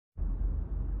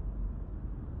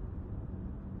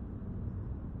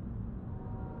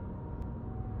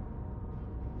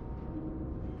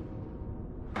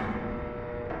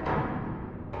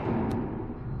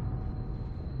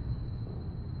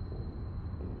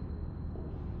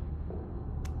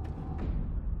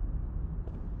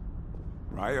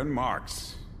Ryan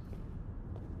Marks.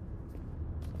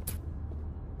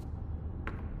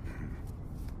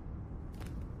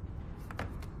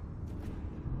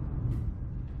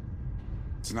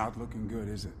 It's not looking good,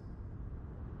 is it?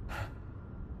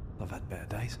 I've had better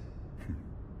days.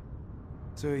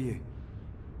 So are you?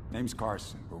 Name's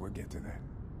Carson, but we'll get to that.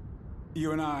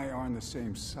 You and I are on the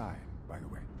same side, by the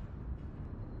way.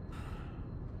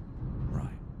 Right.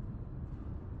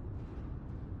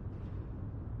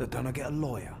 But don't I get a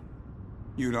lawyer?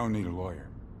 You don't need a lawyer.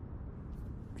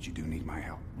 But you do need my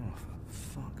help. Oh, for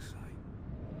fuck's sake.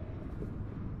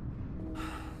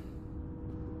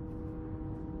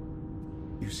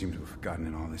 You seem to have forgotten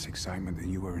in all this excitement that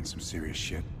you were in some serious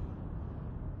shit.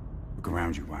 Look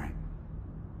around you, Ryan.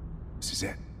 This is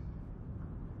it.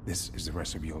 This is the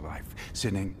rest of your life,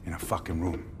 sitting in a fucking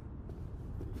room.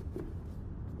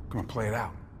 Come on, play it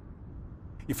out.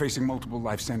 You're facing multiple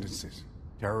life sentences.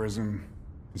 Terrorism,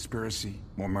 conspiracy,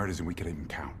 more murders than we could even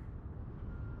count.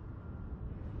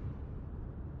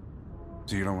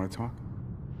 So you don't want to talk?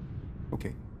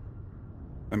 Okay.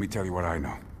 Let me tell you what I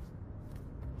know.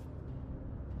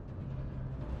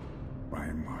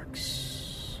 Ryan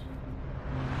Marks.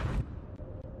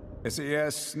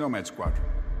 SAS Nomad Squadron.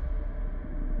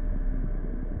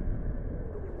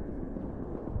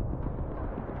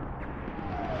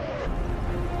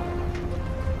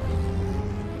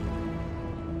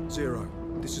 Zero.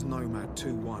 This is Nomad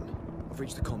 2-1. I've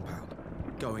reached the compound.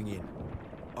 Going in.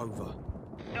 Over.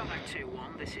 Nomad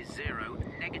 2-1, this is Zero.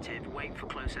 Negative. Wait for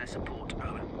close air support.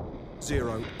 Over.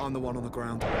 Zero. I'm the one on the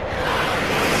ground.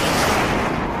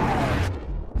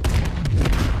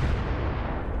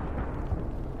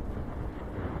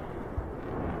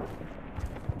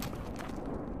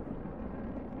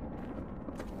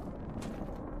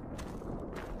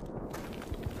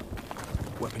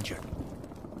 Weapon check.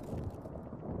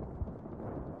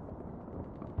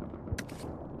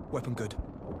 Weapon good.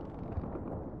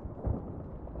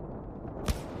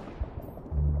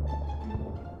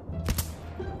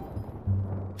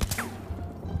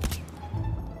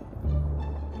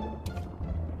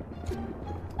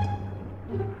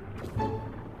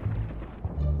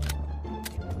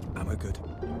 Ammo good.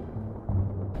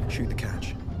 Shoot the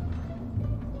catch.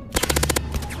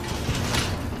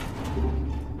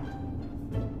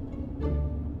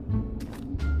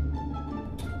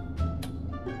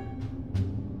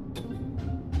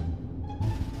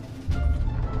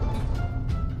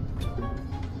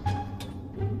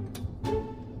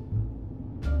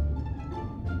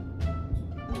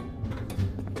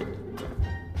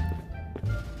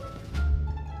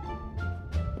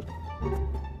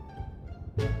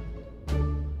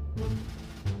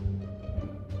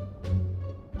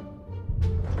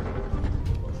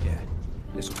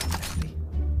 This will be nasty.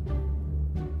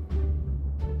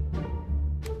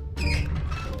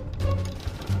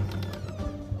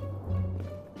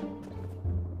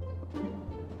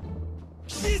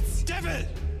 Shit, devil!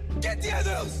 Get the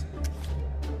others!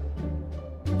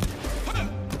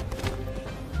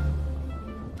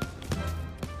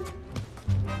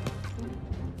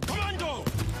 Commando!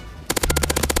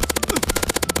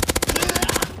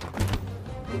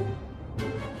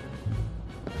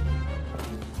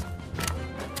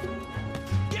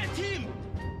 Get him!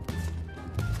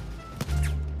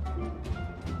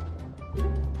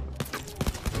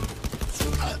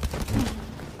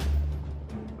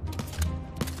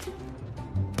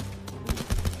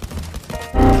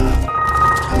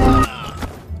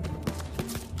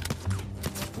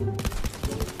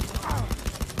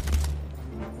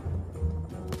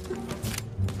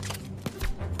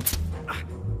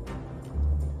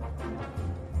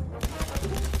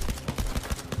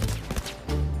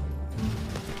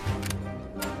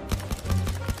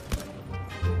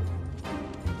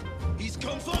 He's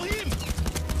come for him!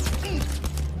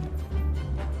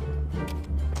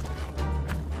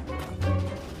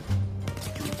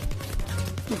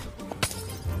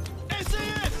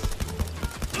 SAS!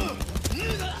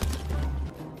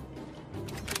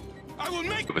 I will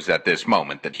make It was at this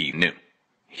moment that he knew.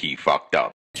 He fucked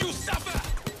up. you suffer!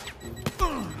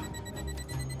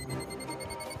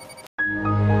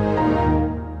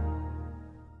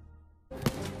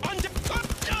 Under...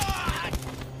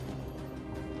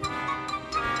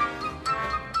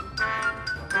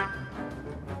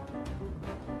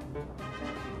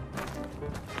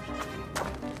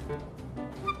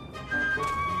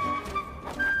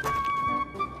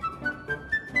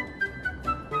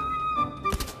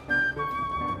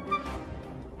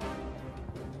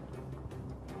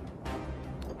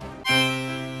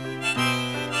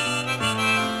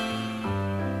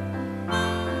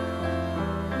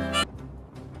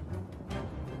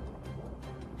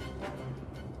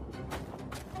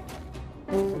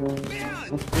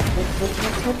 Behind!